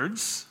he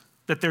learns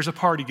that there's a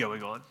party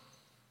going on.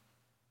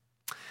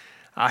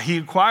 He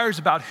inquires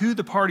about who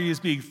the party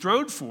is being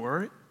thrown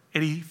for,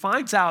 and he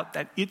finds out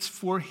that it's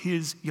for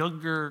his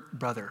younger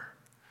brother,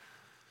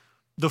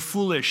 the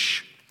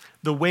foolish,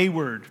 the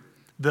wayward,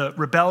 the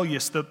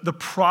rebellious, the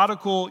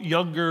prodigal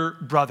younger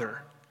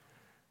brother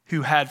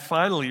who had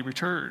finally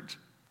returned.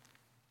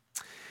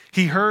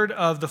 He heard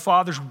of the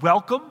father's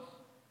welcome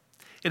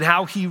and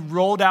how he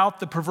rolled out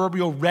the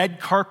proverbial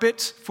red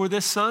carpet for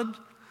this son.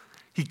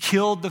 He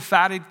killed the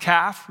fatted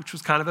calf, which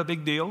was kind of a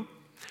big deal.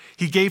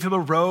 He gave him a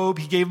robe,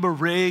 he gave him a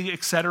ring,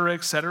 et cetera,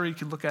 et cetera. You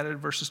can look at it in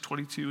verses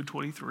 22 and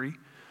 23.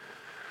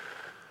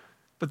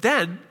 But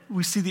then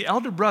we see the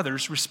elder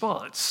brother's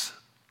response.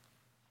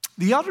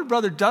 The elder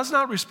brother does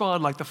not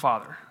respond like the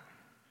father.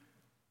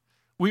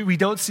 We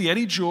don't see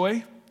any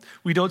joy.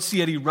 We don't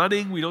see any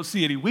running. We don't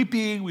see any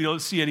weeping. We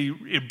don't see any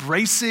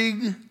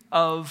embracing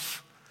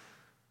of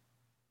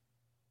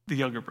the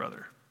younger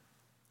brother.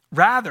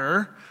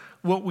 Rather,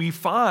 what we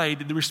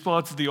find in the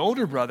response of the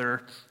older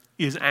brother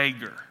is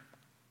anger.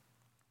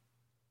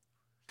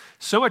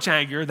 So much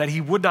anger that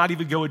he would not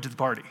even go into the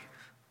party.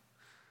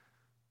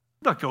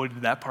 I'm not going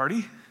into that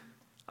party.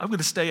 I'm going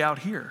to stay out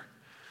here.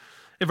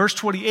 In verse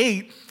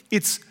 28,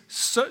 it's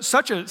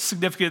such a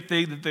significant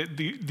thing that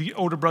the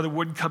older brother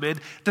wouldn't come in,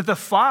 that the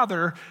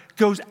father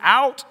goes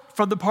out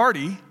from the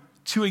party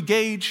to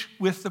engage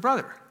with the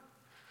brother,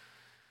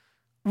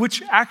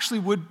 which actually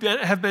would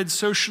have been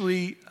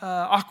socially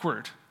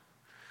awkward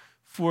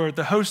for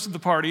the host of the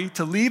party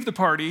to leave the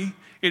party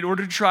in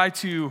order to try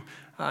to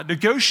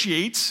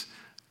negotiate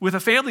with a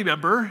family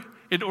member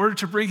in order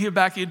to bring him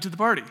back into the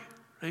party,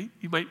 right?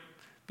 You might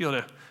be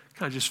able to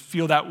kind of just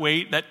feel that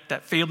weight,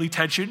 that family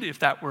tension, if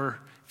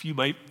you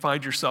might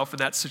find yourself in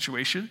that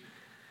situation.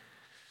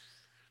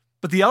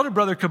 But the elder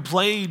brother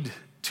complained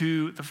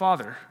to the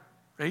father,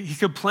 right? He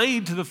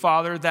complained to the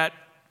father that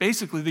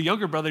basically the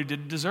younger brother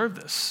didn't deserve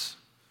this.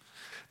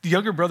 The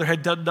younger brother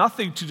had done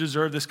nothing to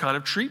deserve this kind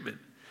of treatment.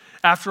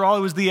 After all,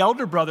 it was the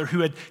elder brother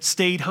who had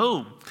stayed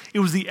home. It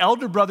was the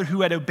elder brother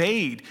who had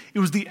obeyed. It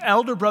was the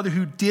elder brother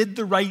who did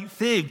the right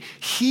thing.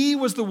 He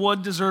was the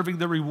one deserving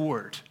the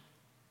reward.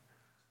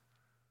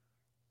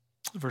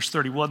 Verse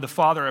 31, the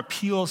father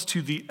appeals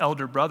to the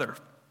elder brother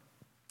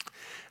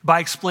by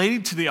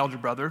explaining to the elder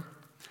brother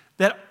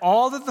that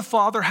all that the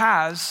father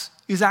has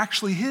is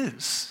actually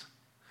his,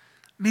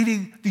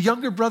 meaning the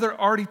younger brother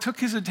already took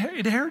his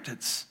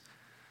inheritance.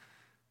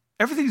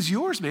 Everything's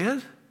yours,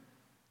 man.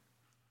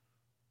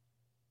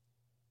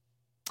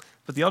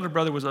 But the elder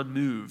brother was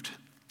unmoved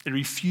and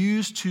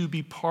refused to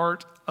be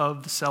part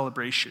of the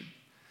celebration,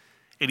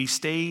 and he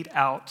stayed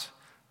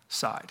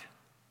outside.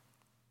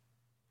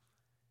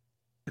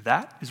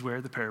 That is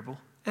where the parable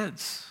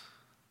ends,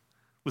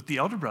 with the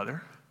elder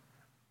brother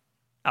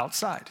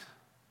outside.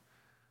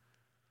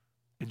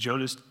 In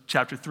Jonah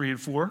chapter 3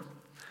 and 4,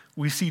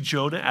 we see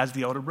Jonah as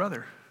the elder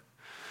brother,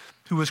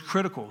 who was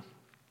critical,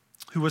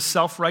 who was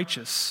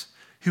self-righteous,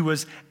 who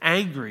was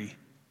angry.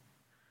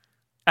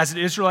 As an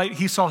Israelite,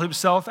 he saw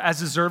himself as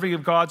deserving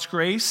of God's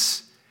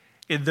grace,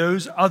 and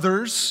those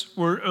others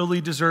were only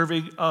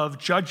deserving of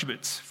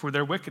judgment for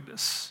their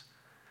wickedness.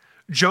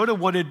 Jonah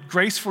wanted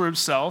grace for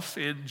himself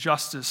and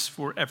justice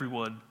for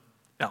everyone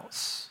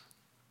else.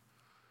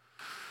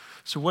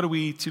 So what are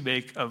we to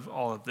make of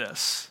all of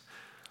this?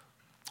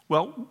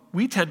 Well,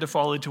 we tend to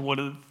fall into one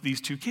of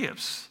these two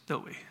camps,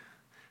 don't we?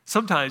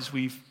 Sometimes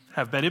we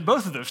have been in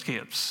both of those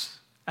camps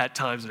at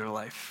times in our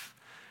life,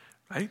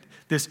 right?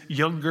 This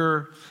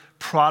younger,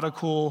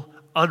 prodigal,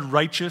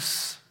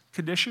 unrighteous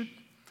condition,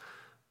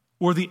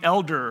 or the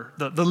elder,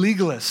 the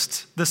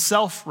legalist, the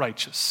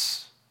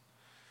self-righteous.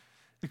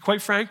 And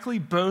quite frankly,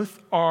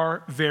 both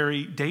are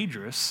very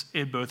dangerous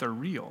and both are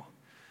real.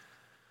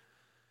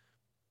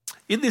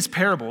 In this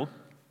parable,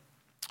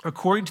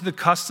 according to the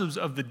customs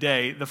of the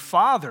day, the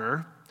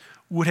father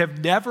would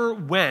have never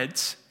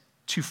went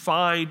to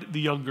find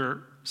the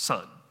younger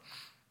son.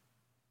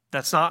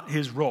 That's not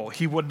his role.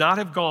 He would not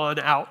have gone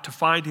out to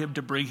find him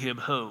to bring him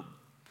home.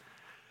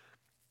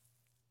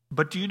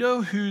 But do you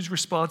know whose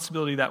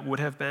responsibility that would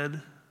have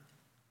been?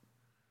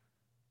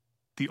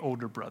 The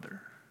older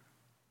brother.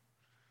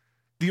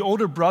 The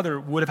older brother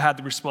would have had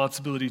the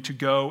responsibility to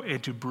go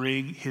and to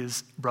bring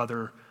his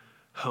brother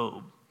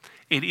home.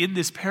 And in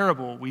this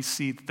parable, we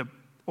see that the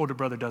older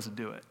brother doesn't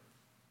do it.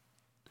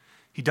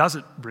 He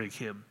doesn't bring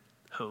him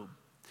home.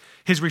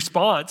 His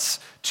response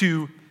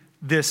to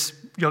this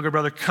younger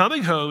brother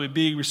coming home and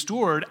being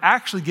restored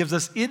actually gives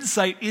us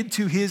insight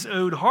into his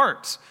own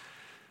heart.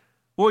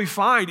 What we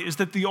find is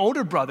that the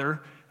older brother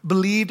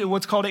believed in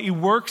what's called a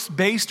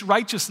works-based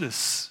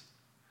righteousness,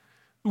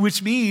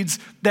 which means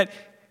that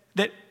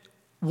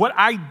what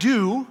I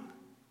do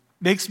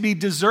makes me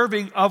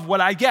deserving of what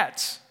I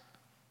get.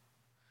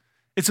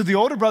 And so the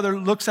older brother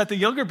looks at the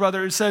younger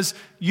brother and says,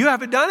 you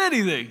haven't done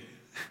anything.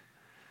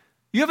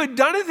 You haven't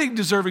done anything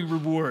deserving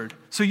reward,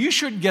 so you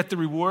shouldn't get the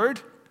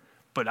reward.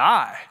 But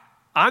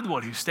I'm the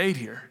one who stayed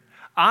here.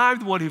 I'm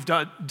the one who's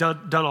done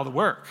all the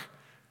work.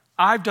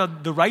 I've done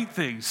the right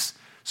things.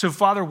 So,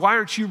 Father, why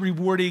aren't you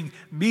rewarding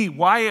me?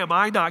 Why am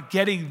I not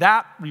getting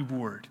that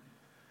reward?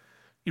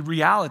 In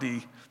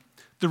reality,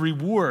 the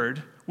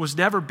reward was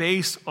never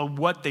based on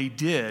what they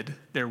did,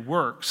 their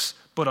works,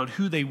 but on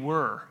who they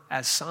were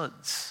as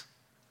sons.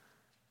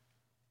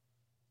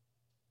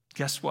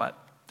 Guess what?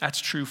 That's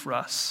true for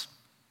us.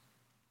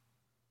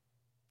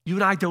 You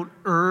and I don't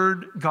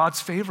earn God's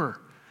favor.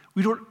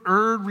 We don't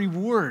earn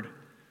reward.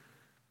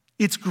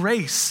 It's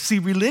grace. See,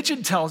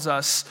 religion tells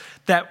us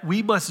that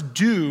we must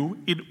do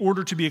in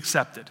order to be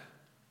accepted.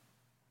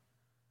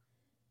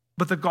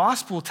 But the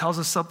gospel tells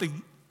us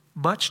something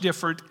much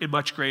different and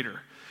much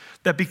greater.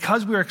 That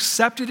because we're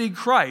accepted in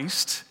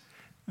Christ,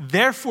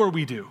 therefore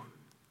we do.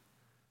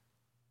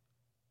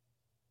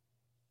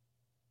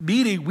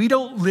 Meaning we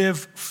don't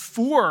live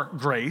for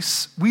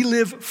grace, we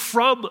live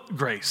from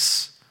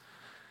grace.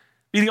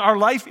 Meaning our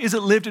life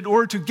isn't lived in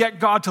order to get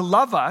God to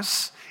love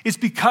us. It's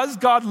because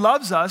God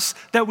loves us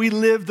that we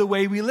live the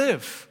way we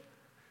live.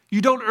 You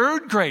don't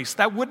earn grace.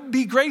 That wouldn't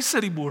be grace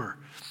anymore.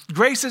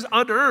 Grace is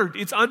unearned.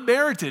 It's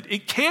unmerited.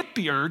 It can't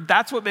be earned.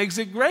 That's what makes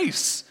it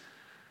grace.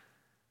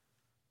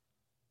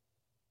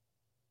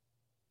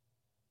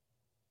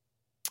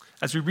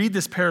 As we read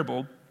this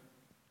parable,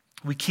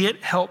 we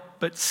can't help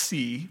but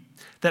see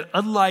that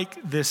unlike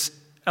this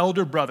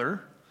elder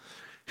brother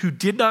who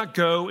did not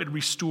go and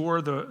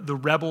restore the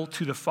rebel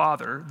to the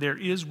father, there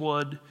is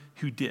one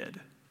who did.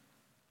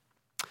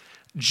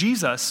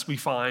 Jesus, we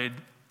find,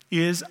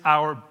 is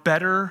our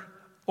better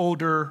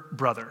older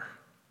brother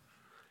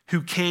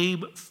who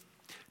came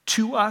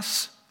to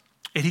us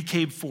and he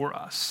came for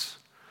us.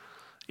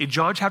 In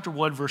John chapter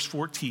 1, verse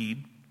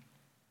 14,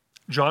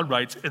 John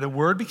writes, "And the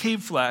word became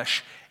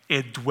flesh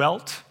and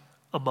dwelt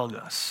among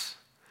us."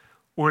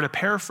 Or in a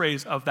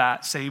paraphrase of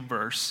that same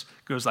verse,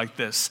 goes like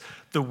this: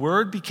 "The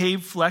word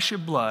became flesh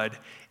and blood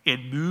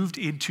and moved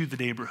into the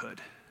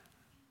neighborhood."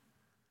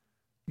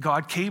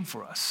 God came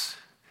for us.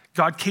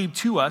 God came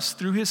to us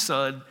through his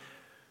son.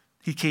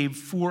 He came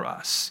for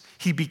us.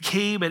 He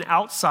became an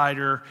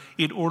outsider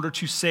in order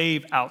to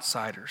save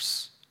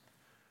outsiders.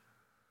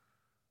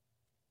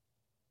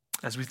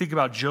 As we think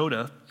about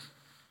Jonah,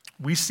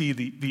 we see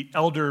the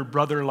elder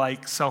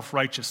brother-like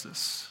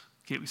self-righteousness.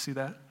 Can't we see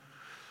that?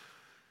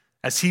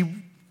 As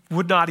he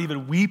would not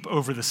even weep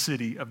over the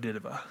city of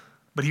Nineveh,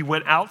 but he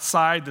went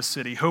outside the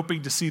city,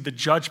 hoping to see the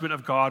judgment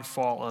of God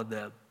fall on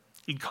them.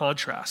 In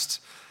contrast,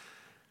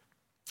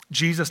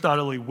 Jesus not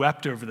only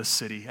wept over the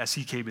city as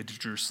he came into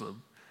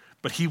Jerusalem,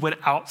 but he went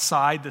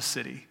outside the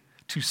city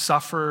to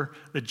suffer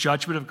the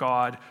judgment of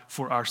God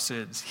for our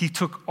sins. He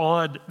took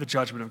on the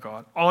judgment of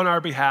God on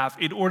our behalf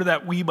in order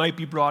that we might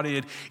be brought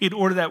in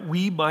order that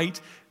we might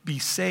be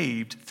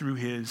saved through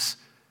his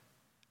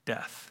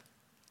death.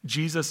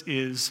 Jesus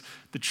is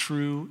the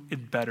true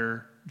and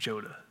better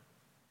Jonah.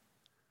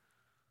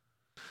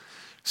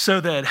 So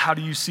then, how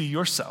do you see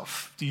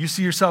yourself? Do you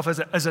see yourself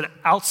as an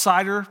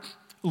outsider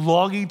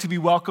longing to be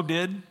welcomed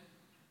in?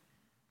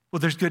 Well,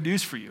 there's good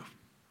news for you.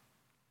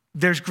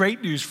 There's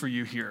great news for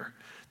you here,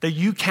 that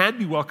you can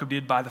be welcomed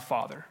in by the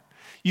Father.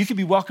 You can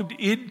be welcomed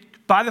in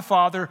by the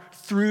Father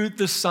through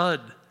the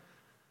Son.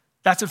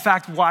 That's in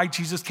fact why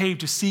Jesus came,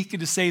 to seek and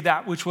to save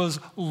that which was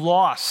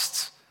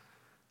lost,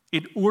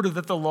 in order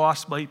that the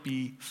lost might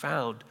be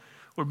found.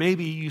 Or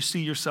maybe you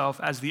see yourself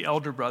as the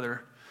elder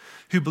brother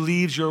who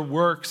believes your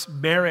works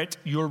merit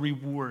your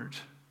reward.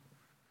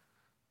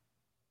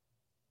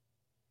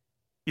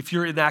 If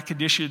you're in that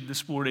condition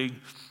this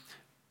morning,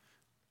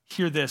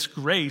 hear this: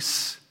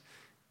 grace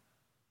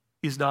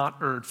is not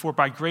earned, for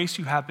by grace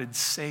you have been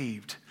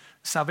saved.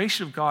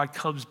 Salvation of God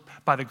comes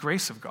by the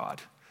grace of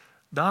God,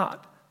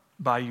 not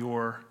by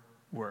your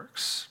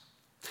works.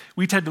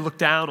 We tend to look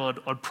down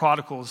on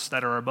prodigals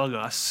that are among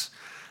us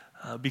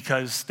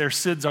because their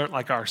sins aren't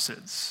like our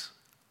sins.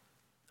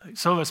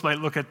 Some of us might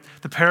look at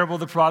the parable of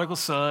the prodigal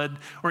son,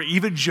 or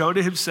even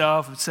Jonah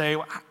himself, and say,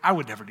 well, I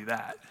would never do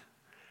that.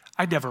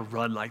 I'd never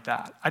run like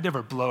that. I'd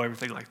never blow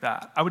everything like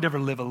that. I would never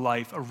live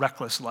a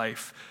reckless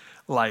life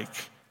like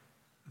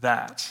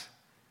that.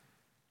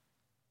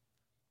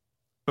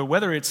 But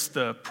whether it's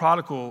the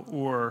prodigal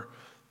or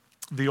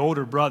the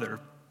older brother,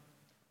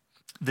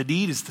 the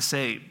need is the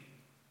same.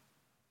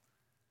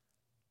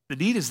 The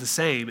need is the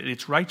same, and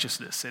it's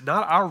righteousness, and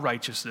not our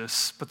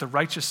righteousness, but the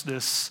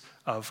righteousness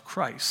of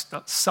Christ,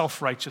 not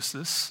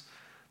self-righteousness,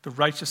 the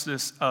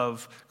righteousness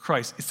of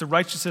Christ. It's the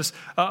righteousness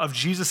of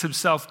Jesus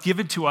himself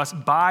given to us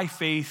by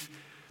faith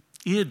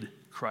in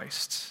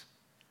Christ.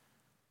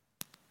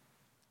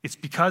 It's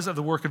because of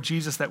the work of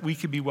Jesus that we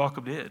can be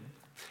welcomed in.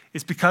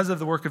 It's because of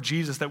the work of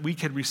Jesus that we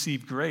can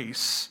receive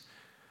grace,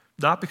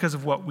 not because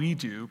of what we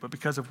do, but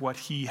because of what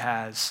he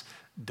has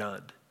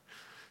done.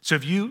 So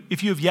if you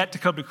have yet to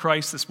come to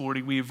Christ this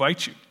morning, we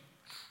invite you.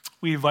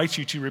 We invite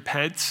you to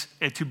repent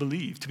and to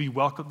believe, to be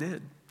welcomed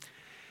in.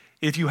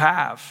 If you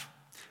have,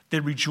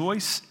 then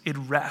rejoice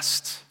and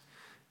rest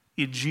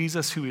in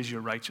Jesus, who is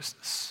your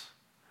righteousness.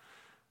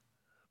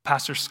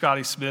 Pastor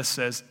Scotty Smith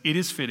says, "It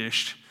is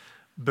finished,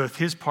 both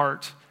his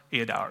part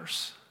and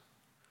ours."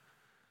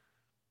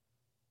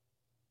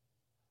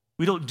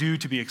 We don't do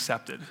to be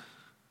accepted.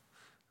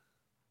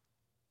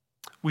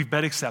 We've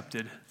been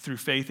accepted through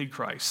faith in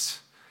Christ.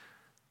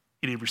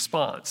 And in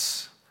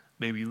response,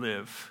 may we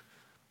live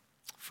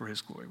for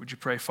his glory. Would you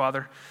pray?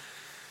 Father,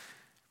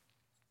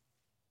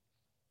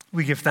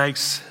 we give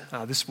thanks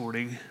this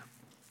morning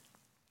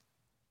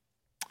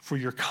for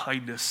your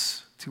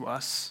kindness to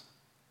us,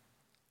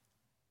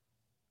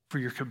 for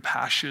your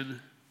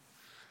compassion,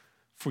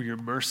 for your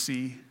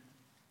mercy.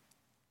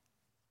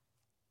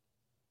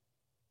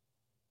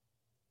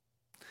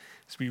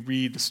 As we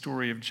read the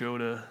story of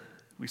Jonah,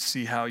 we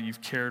see how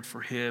you've cared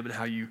for him and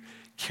how you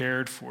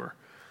cared for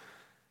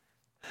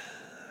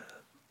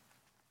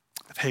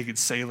the pagan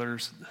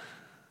sailors,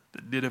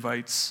 the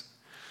Ninevites.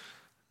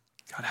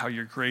 God, how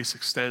your grace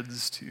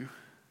extends to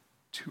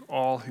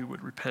all who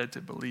would repent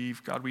and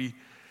believe. God,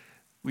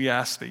 we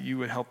ask that you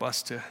would help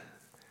us to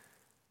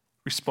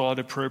respond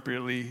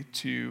appropriately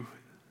to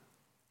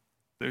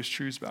those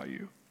truths about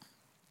you.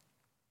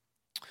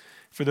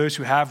 For those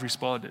who have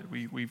responded,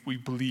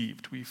 we've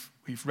believed,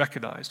 we've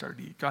recognized our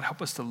need. God,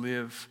 help us to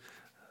live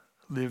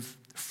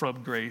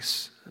from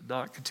grace and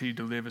not continue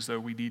to live as though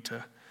we need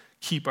to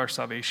keep our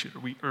salvation or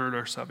we earn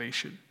our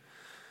salvation.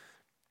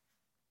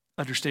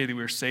 Understanding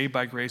we are saved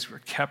by grace, we are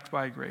kept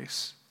by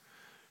grace.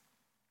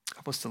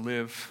 Help us to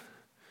live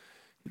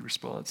in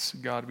response.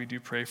 And God, we do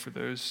pray for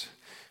those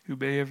who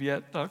may have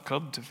yet not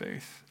come to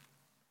faith.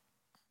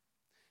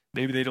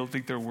 Maybe they don't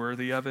think they're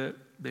worthy of it.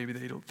 Maybe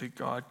they don't think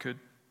God could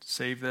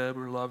save them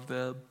or love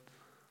them.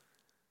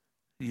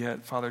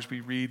 Yet, Father, as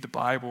we read the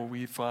Bible,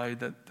 we find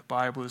that the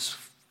Bible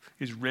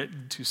is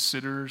written to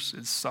sinners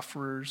and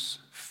sufferers,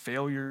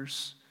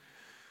 failures,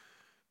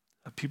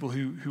 people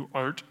who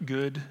aren't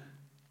good,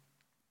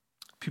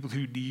 people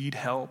who need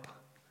help.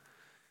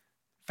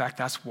 In fact,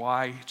 that's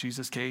why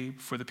Jesus came,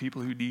 for the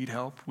people who need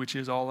help, which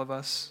is all of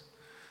us.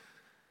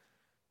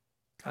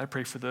 I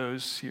pray for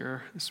those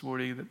here this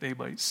morning that they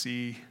might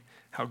see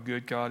how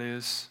good God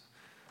is,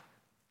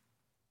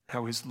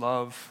 how his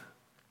love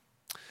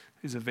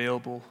is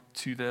available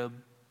to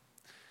them.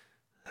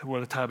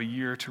 What a time of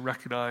year to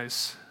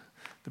recognize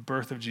the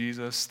birth of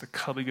Jesus, the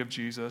coming of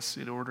Jesus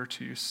in order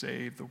to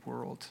save the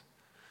world.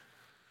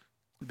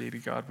 Maybe,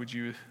 God, would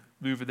you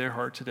move in their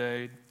heart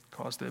today and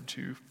cause them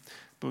to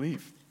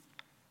believe?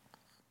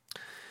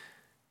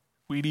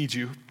 We need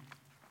you.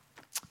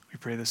 We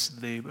pray this in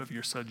the name of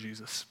your Son,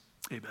 Jesus.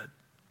 Amen.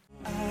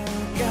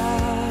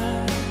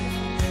 God,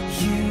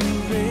 you